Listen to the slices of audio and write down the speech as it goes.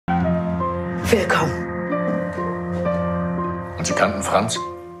Willkommen. Und Sie kannten Franz?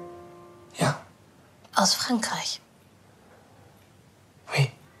 Ja. Aus Frankreich. Oui.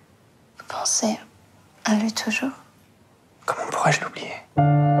 Pensez à lui toujours. Comment pourrais-je l'oublier?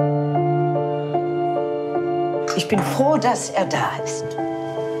 Ich bin froh, dass er da ist.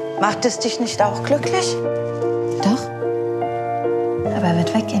 Macht es dich nicht auch glücklich? Doch. Aber er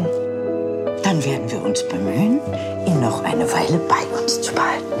wird weggehen. Dann werden wir uns bemühen, ihn noch eine Weile bei uns zu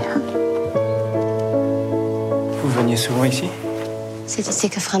behalten, ja? Vous veniez souvent ici? C'est ici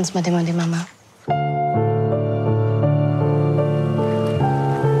que Franz m'a demandé maman.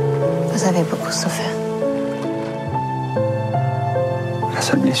 Vous avez beaucoup souffert. La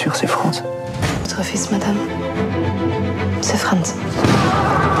seule blessure, c'est Franz. Votre fils, madame, c'est Franz.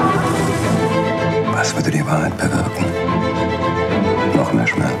 Was würde die Wahrheit bewirken? Noch mehr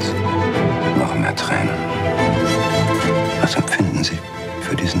Schmerz, noch mehr Tränen. Was empfinden Sie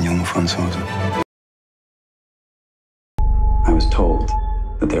für diesen jungen Franzosen? I was told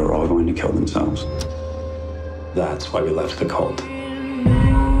that they were all going to kill themselves. That's why we left the cult.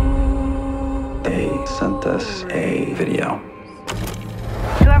 They sent us a video.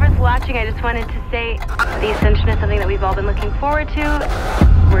 Whoever's watching, I just wanted to say the Ascension is something that we've all been looking forward to.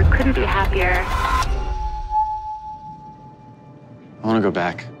 We couldn't be happier. I want to go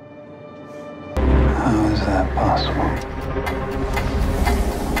back. How is that possible?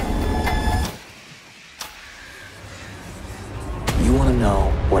 You want to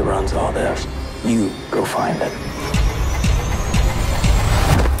know what runs all this? You go find it.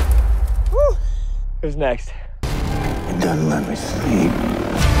 Woo. Who's next? It doesn't let me sleep.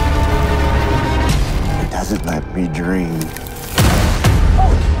 It doesn't let me dream.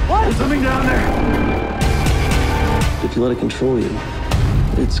 Oh, what? There's something down there. If you let it control you,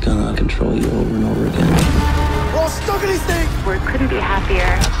 it's gonna control you over and over again. We're all stuck in these things! We couldn't be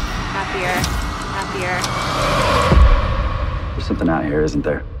happier. There's something out here, isn't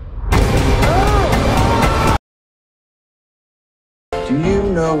there? Do you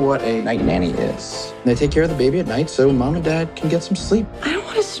know what a night nanny is? They take care of the baby at night so mom and dad can get some sleep. I don't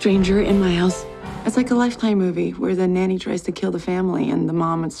want a stranger in my house. It's like a Lifetime movie where the nanny tries to kill the family and the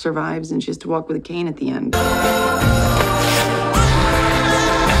mom survives and she has to walk with a cane at the end.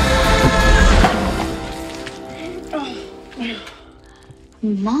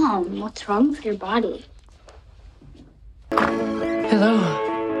 Mom, what's wrong with your body? Hello.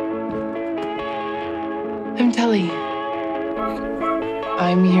 I'm Telly.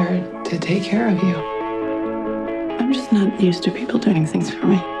 I'm here to take care of you. I'm just not used to people doing things for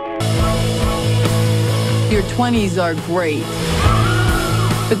me. Your 20s are great.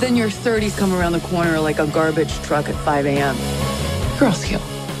 But then your 30s come around the corner like a garbage truck at 5 a.m. Girls heal.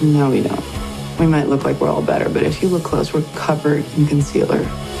 No, we don't. We might look like we're all better, but if you look close, we're covered in concealer.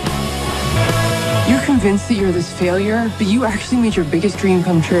 You're convinced that you're this failure, but you actually made your biggest dream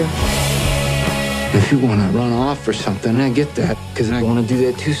come true. If you want to run off or something, I get that. Because I want to do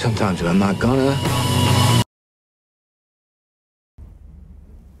that too sometimes, but I'm not gonna.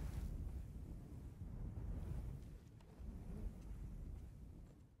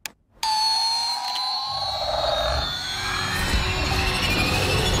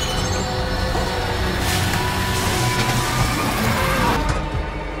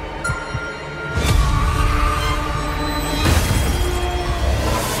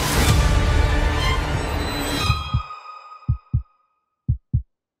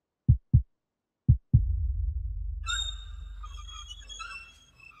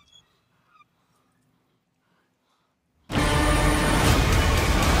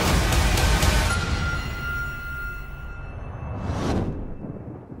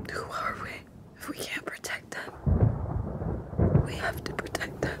 Who are we if we can't protect them? We have to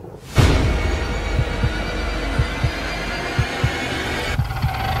protect them.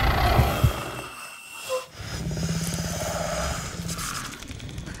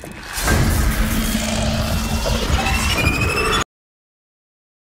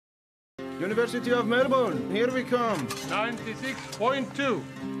 University of Melbourne, here we come. 96.2.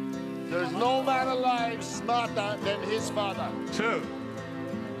 There's no man alive smarter than his father. Two.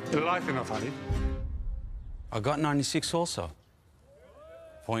 You're life enough, honey. I got 96 also.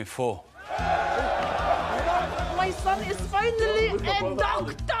 0.4. My son is finally a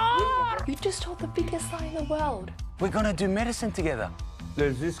doctor! You just told the biggest lie in the world. We're gonna do medicine together.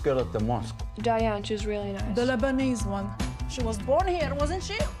 There's this girl at the mosque. Diane, she's really nice. The Lebanese one. She was born here, wasn't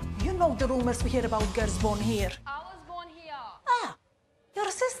she? You know the rumors we hear about girls born here. I was born here. Ah, your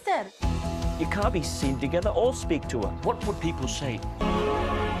sister. You can't be seen together or speak to her. What would people say?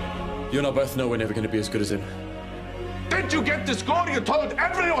 You and I both know we're never going to be as good as him. Did you get the score? You told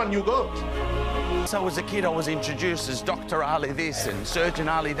everyone you got. So as a kid, I was introduced as Dr. Ali this and Surgeon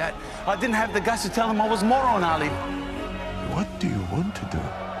Ali that. I didn't have the guts to tell them I was Moron Ali. What do you want to do?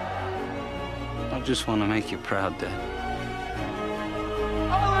 I just want to make you proud, Dad.